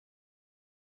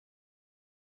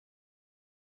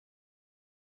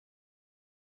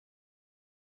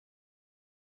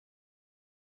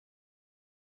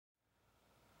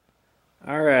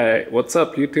Alright, what's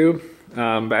up YouTube?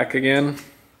 Back again,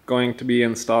 going to be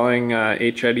installing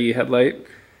HID headlight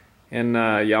in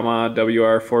Yamaha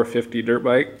WR450 dirt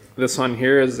bike. This one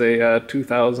here is a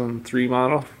 2003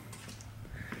 model.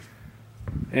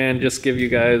 And just give you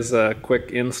guys a quick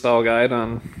install guide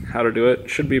on how to do it.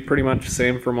 Should be pretty much the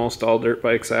same for most all dirt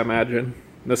bikes, I imagine.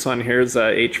 This one here is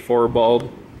a H4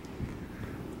 bulb.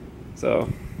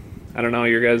 So I don't know,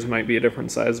 your guys might be a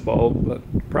different size bulb, but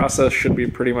the process should be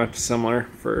pretty much similar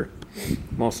for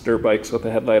most dirt bikes with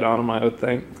a headlight on them, I would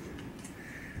think.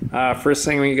 First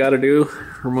thing we got to do,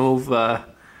 remove a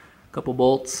couple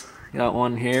bolts. Got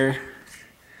one here.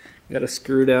 Got a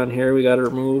screw down here we got to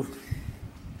remove.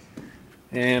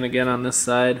 And again on this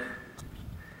side,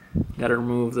 got to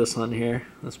remove this one here,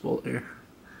 this bolt here.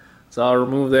 So I'll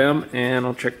remove them and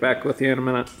I'll check back with you in a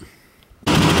minute.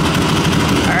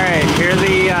 Alright, here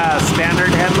the standard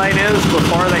headlight is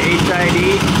before the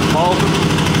HID bulb.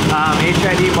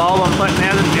 HID bulb I'm putting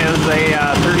in is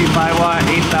a 35 watt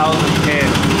 8000K.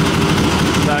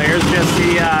 So here's just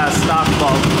the stock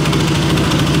bulb.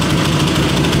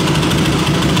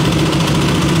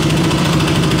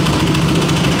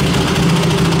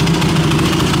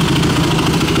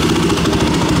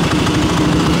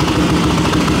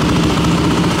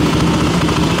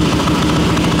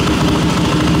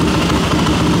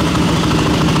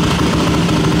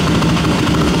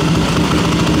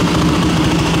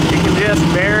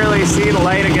 Barely see the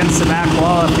light against the back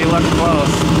wall if you look close.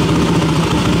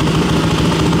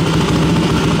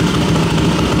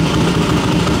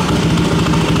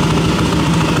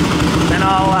 Then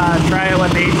I'll try it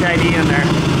with HID in there.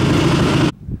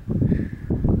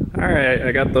 Alright,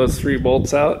 I got those 3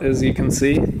 bolts out as you can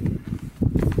see.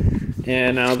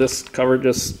 And now this cover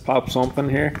just pops open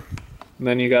here. And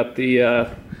then you got the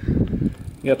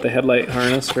headlight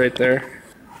harness right there.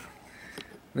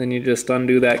 Then you just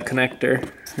undo that connector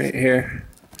right here.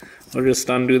 I'll just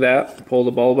undo that, pull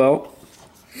the bulb out.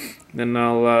 Then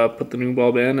I'll put the new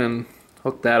bulb in and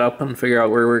hook that up and figure out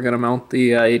where we're going to mount the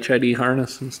HID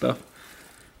harness and stuff.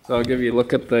 So I'll give you a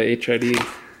look at the HID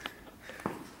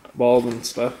bulb and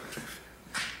stuff.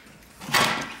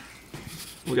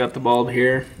 We got the bulb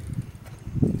here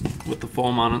with the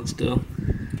foam on it still.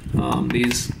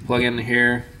 These plug into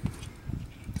here.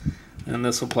 And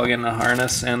this will plug in the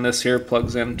harness, and this here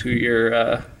plugs into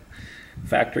your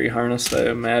factory harness, I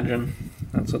imagine.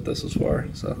 That's what this is for.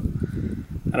 So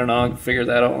I don't know, I'll figure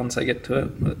that out once I get to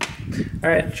it. But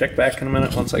alright, check back in a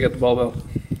minute once I get the bulb out.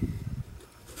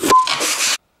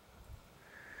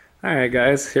 Alright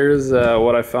guys, here's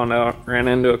what I found out. Ran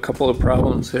into a couple of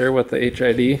problems here with the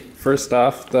HID. First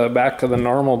off, the back of the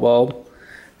normal bulb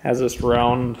has this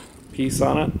round piece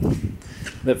on it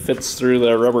that fits through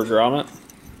the rubber grommet.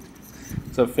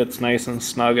 So it fits nice and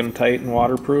snug and tight and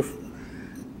waterproof.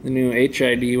 The new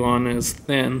HID one is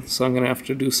thin, so I'm going to have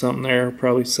to do something there,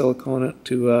 probably silicone it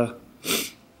to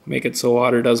make it so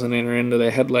water doesn't enter into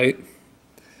the headlight.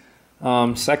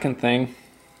 Second thing,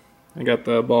 I got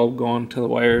the bulb going to the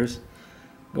wires,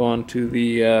 going to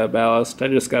the ballast. I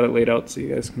just got it laid out so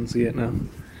you guys can see it now. And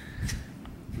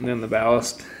then the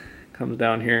ballast comes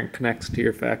down here and connects to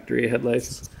your factory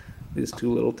headlights. These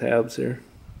 2 little tabs here.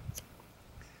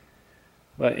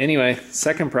 But anyway,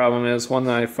 second problem is when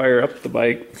I fire up the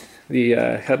bike, the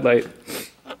headlight,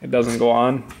 it doesn't go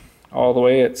on all the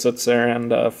way. It sits there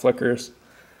and flickers.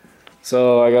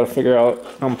 So I got to figure out,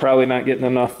 I'm probably not getting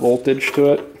enough voltage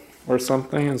to it or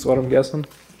something is what I'm guessing.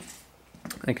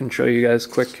 I can show you guys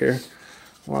quick here,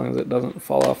 as long as it doesn't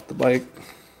fall off the bike.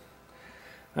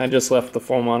 I just left the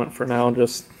foam on it for now,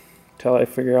 just till I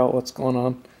figure out what's going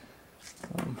on.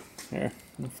 Here,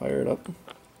 I'm gonna fire it up.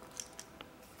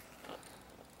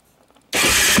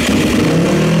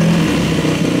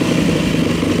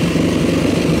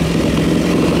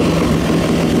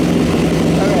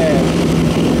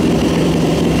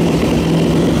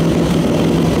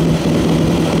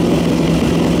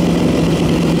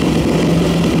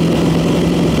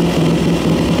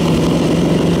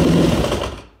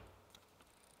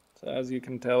 As you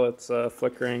can tell, it's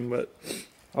flickering, but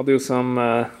I'll do some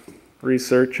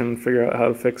research and figure out how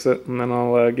to fix it, and then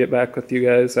I'll get back with you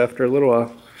guys after a little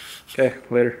while. Okay,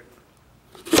 later.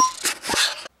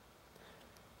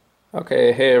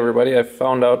 Okay, hey everybody, I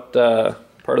found out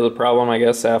part of the problem, I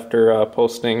guess, after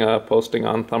posting on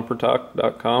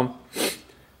thumpertalk.com.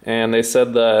 And they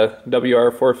said the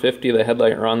WR450, the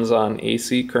headlight runs on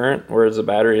AC current, whereas the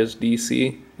battery is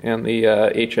DC, and the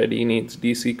HID needs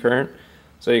DC current.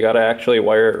 So you got to actually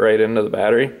wire it right into the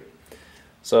battery.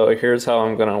 So here's how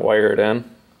I'm going to wire it in.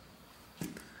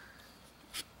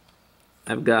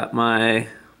 I've got my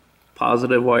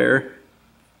positive wire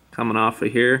coming off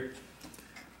of here,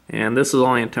 And this is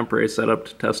only a temporary setup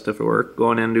to test if it works.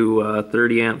 Going into a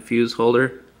 30 amp fuse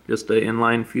holder, just an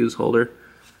inline fuse holder.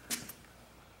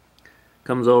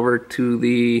 Comes over to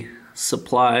the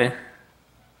supply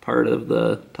part of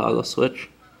the toggle switch.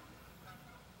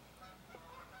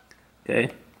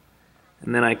 Okay,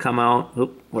 and then I come out,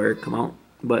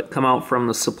 come out from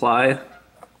the supply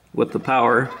with the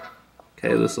power.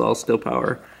 Okay, this is all still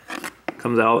power.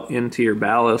 Comes out into your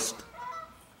ballast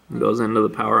and goes into the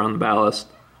power on the ballast.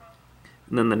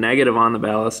 And then the negative on the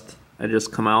ballast, I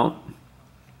just come out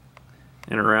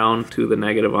and around to the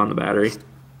negative on the battery.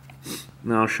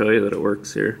 And I'll show you that it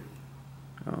works here.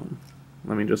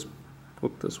 Let me just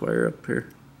hook this wire up here.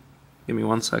 Give me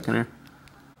 1 second here.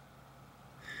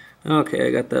 Okay,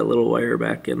 I got that little wire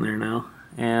back in there now.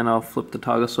 And I'll flip the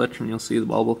toggle switch and you'll see the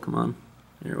bulb will come on.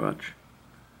 Here, watch.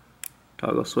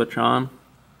 Toggle switch on,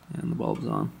 and the bulb's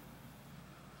on.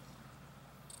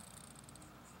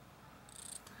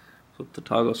 Flip the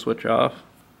toggle switch off.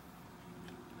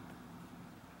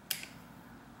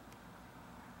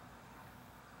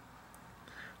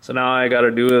 So now all I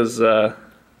gotta do is,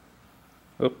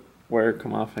 wire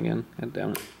come off again, god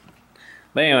damn it.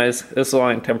 But anyways, this is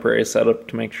only a temporary setup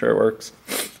to make sure it works.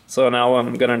 So now what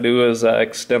I'm gonna do is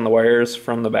extend the wires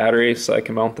from the battery so I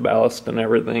can mount the ballast and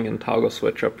everything and toggle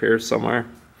switch up here somewhere.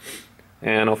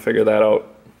 And I'll figure that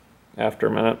out after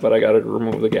a minute, but I gotta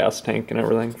remove the gas tank and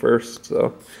everything first,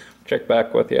 so check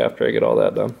back with you after I get all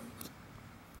that done.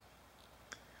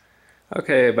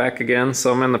 Okay, back again.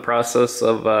 So I'm in the process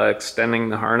of extending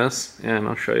the harness, and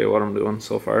I'll show you what I'm doing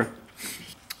so far.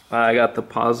 I got the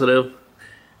positive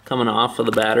coming off of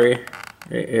the battery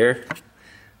right here,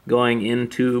 going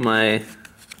into my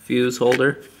fuse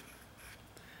holder,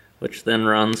 which then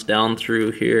runs down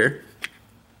through here,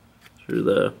 through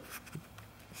the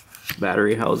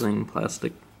battery housing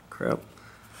plastic crap.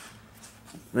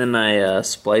 Then I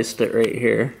spliced it right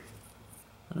here.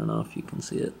 I don't know if you can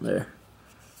see it there.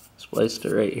 Spliced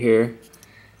it right here.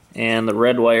 And the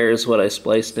red wire is what I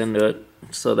spliced into it.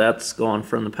 So that's going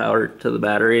from the power to the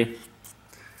battery,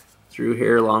 through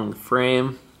here along the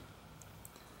frame,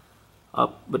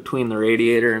 up between the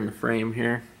radiator and the frame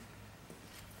here.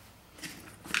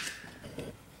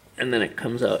 And then it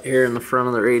comes out here in the front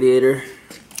of the radiator.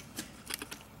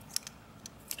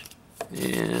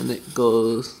 And it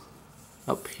goes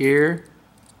up here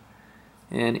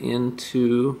and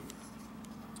into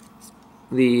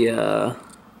the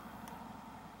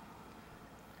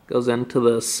goes into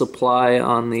the supply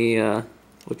on the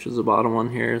which is the bottom one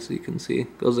here, so you can see,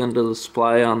 goes into the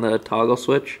supply on the toggle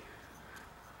switch.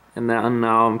 And then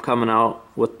now I'm coming out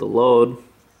with the load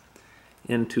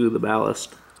into the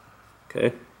ballast.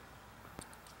 Okay,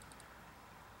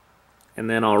 and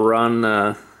then I'll run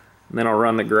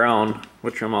the ground,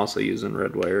 which I'm also using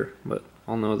red wire, but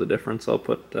I'll know the difference. I'll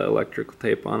put electrical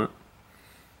tape on it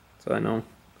so I know.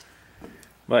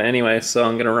 But anyway, so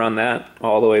I'm gonna run that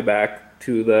all the way back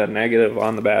to the negative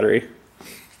on the battery.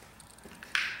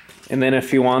 And then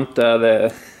if you want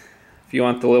the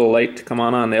little light to come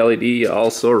on the LED, you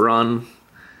also run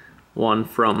one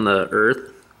from the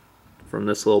earth, from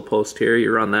this little post here.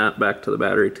 You run that back to the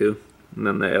battery too, and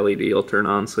then the LED will turn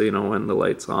on so you know when the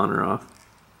light's on or off.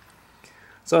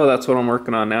 So that's what I'm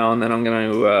working on now, and then I'm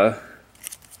going to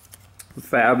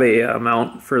fab a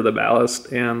mount for the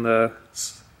ballast and the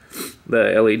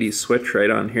LED switch right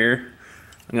on here.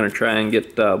 I'm going to try and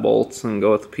get bolts and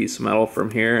go with a piece of metal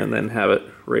from here and then have it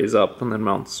raise up and then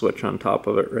mount the switch on top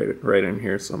of it right in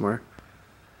here somewhere.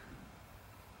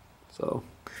 So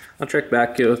I'll check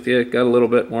back with you. Got a little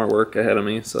bit more work ahead of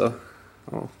me, so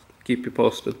I'll keep you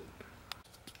posted.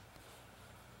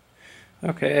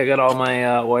 Okay, I got all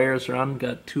my wires run.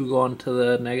 Got two going to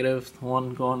the negative,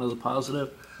 one going to the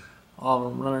positive. All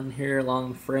of them running here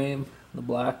along the frame, the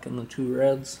black and the two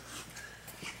reds.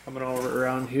 Coming over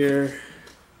around here.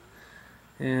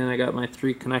 And I got my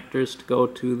three connectors to go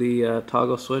to the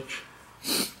toggle switch.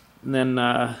 And then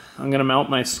I'm going to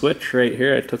mount my switch right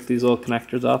here. I took these little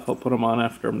connectors off. I'll put them on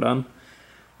after I'm done.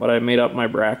 But I made up my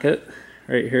bracket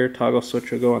right here. Toggle switch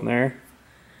will go in there.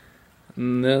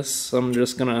 And this, I'm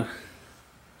just going to...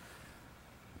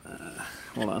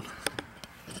 hold on.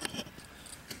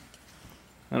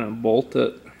 I'm going to bolt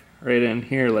it right in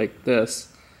here like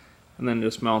this. And then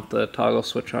just mount the toggle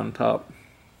switch on top.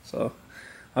 So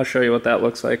I'll show you what that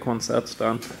looks like once that's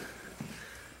done.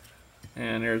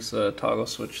 And here's the toggle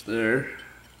switch there.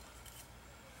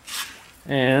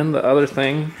 And the other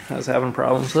thing I was having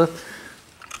problems with,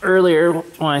 earlier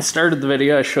when I started the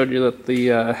video I showed you that the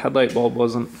headlight bulb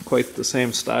wasn't quite the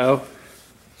same style.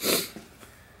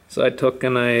 So I took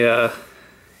and I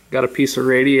got a piece of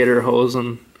radiator hose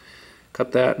and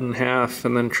cut that in half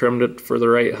and then trimmed it for the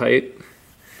right height.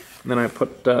 And then I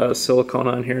put silicone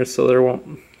on here so there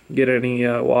won't get any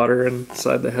water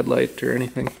inside the headlight or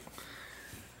anything.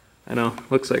 I know,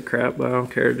 looks like crap, but I don't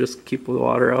care. Just keep the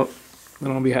water out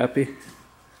and I'll be happy.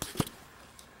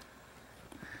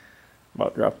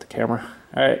 About dropped the camera.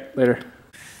 Alright, later.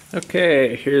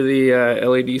 Okay, here are the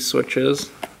LED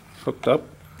switches hooked up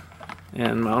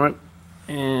and mounted.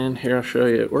 And here I'll show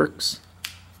you it works.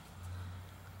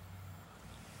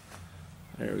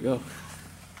 There we go.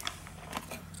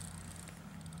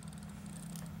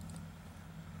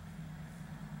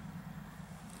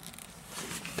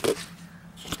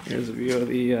 Here's a view of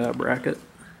the bracket.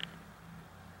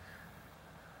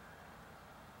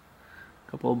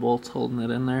 A couple of bolts holding it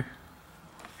in there.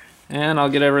 And I'll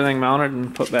get everything mounted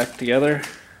and put back together.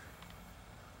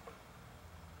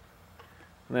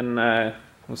 Then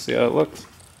we'll see how it looks.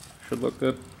 Should look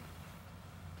good.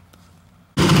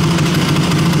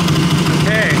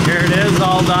 Okay, here it is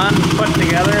all done, put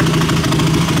together.